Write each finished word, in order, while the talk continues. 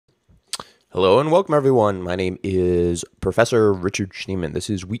Hello and welcome, everyone. My name is Professor Richard Schneeman. This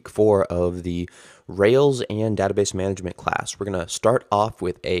is week 4 of the Rails and Database Management class. We're going to start off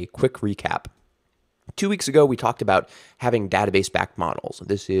with a quick recap. 2 weeks ago, we talked about having database-backed models.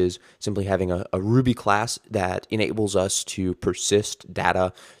 This is simply having a Ruby class that enables us to persist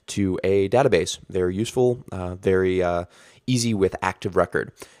data to a database. Very useful, very easy with active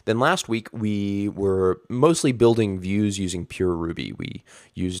record. Then last week, we were mostly building views using pure Ruby. We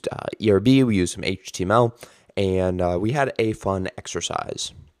used ERB, we used some HTML, and we had a fun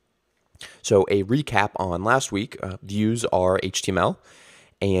exercise. So a recap on last week, views are HTML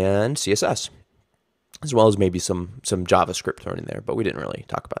and CSS, as well as maybe some JavaScript thrown in there, but we didn't really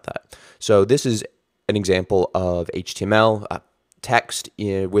talk about that. So this is an example of HTML text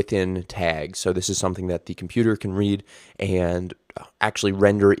within tags. So this is something that the computer can read and actually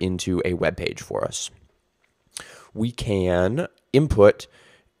render into a web page for us. We can input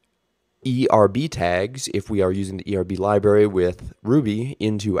ERB tags if we are using the ERB library with Ruby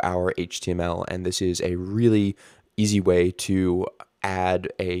into our HTML, and this is a really easy way to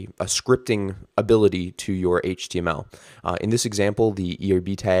add a scripting ability to your HTML. In this example, the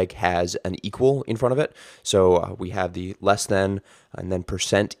ERB tag has an equal in front of it. So we have the less than and then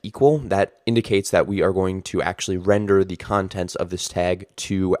 % equal. That indicates that we are going to actually render the contents of this tag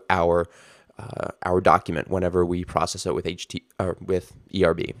to our document whenever we process it with with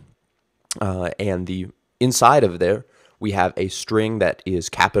ERB. And the inside of there, we have a string that is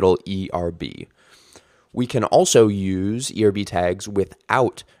capital ERB. We can also use ERB tags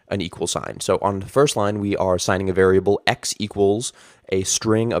without an equal sign. So on the first line, we are assigning a variable x equals a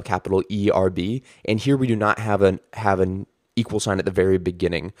string of capital ERB, and here we do not have an equal sign at the very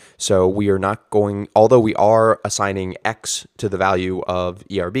beginning. So we are not going, although we are assigning x to the value of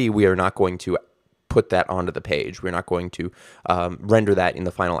ERB, we are not going to put that onto the page. We're not going to render that in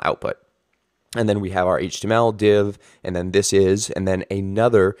the final output. And then we have our HTML div, and then this is, and then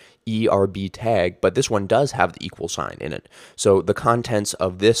another ERB tag, but this one does have the equal sign in it. So the contents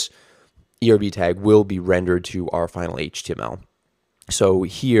of this ERB tag will be rendered to our final HTML. So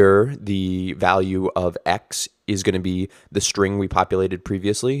here, the value of x is going to be the string we populated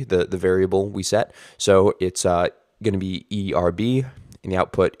previously, the variable we set. So it's going to be ERB, and the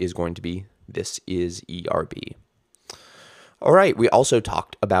output is going to be this is ERB. All right, we also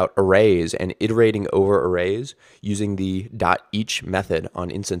talked about arrays and iterating over arrays using the .each method on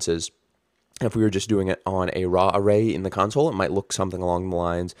instances. If we were just doing it on a raw array in the console, it might look something along the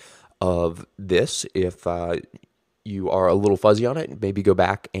lines of this. If you are a little fuzzy on it, maybe go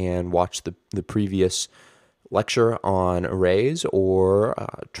back and watch the previous lecture on arrays, or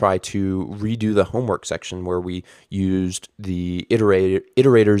try to redo the homework section where we used the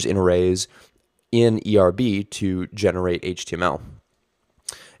iterators in arrays in ERB to generate HTML.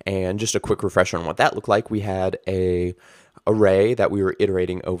 And just a quick refresher on what that looked like, we had a array that we were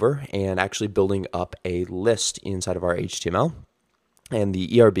iterating over and actually building up a list inside of our HTML. And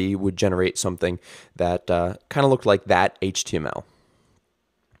the ERB would generate something that kind of looked like that HTML.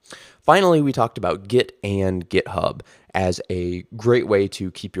 Finally, we talked about Git and GitHub as a great way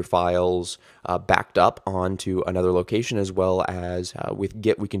to keep your files backed up onto another location, as well as with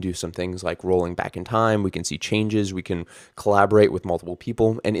Git, we can do some things like rolling back in time. We can see changes. We can collaborate with multiple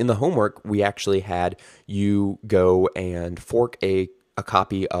people. And in the homework, we actually had you go and fork a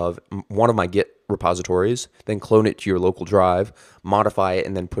copy of one of my Git repositories, then clone it to your local drive, modify it,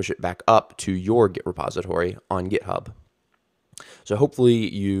 and then push it back up to your Git repository on GitHub. So hopefully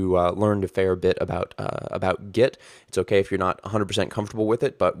you learned a fair bit about Git. It's okay if you're not 100% comfortable with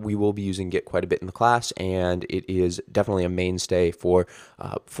it, but we will be using Git quite a bit in the class, and it is definitely a mainstay for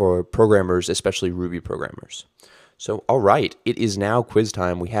programmers, especially Ruby programmers. So, all right, it is now quiz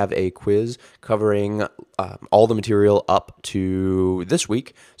time. We have a quiz covering all the material up to this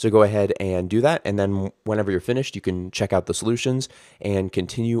week. So go ahead and do that. And then whenever you're finished, you can check out the solutions and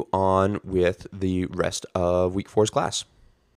continue on with the rest of week 4's class.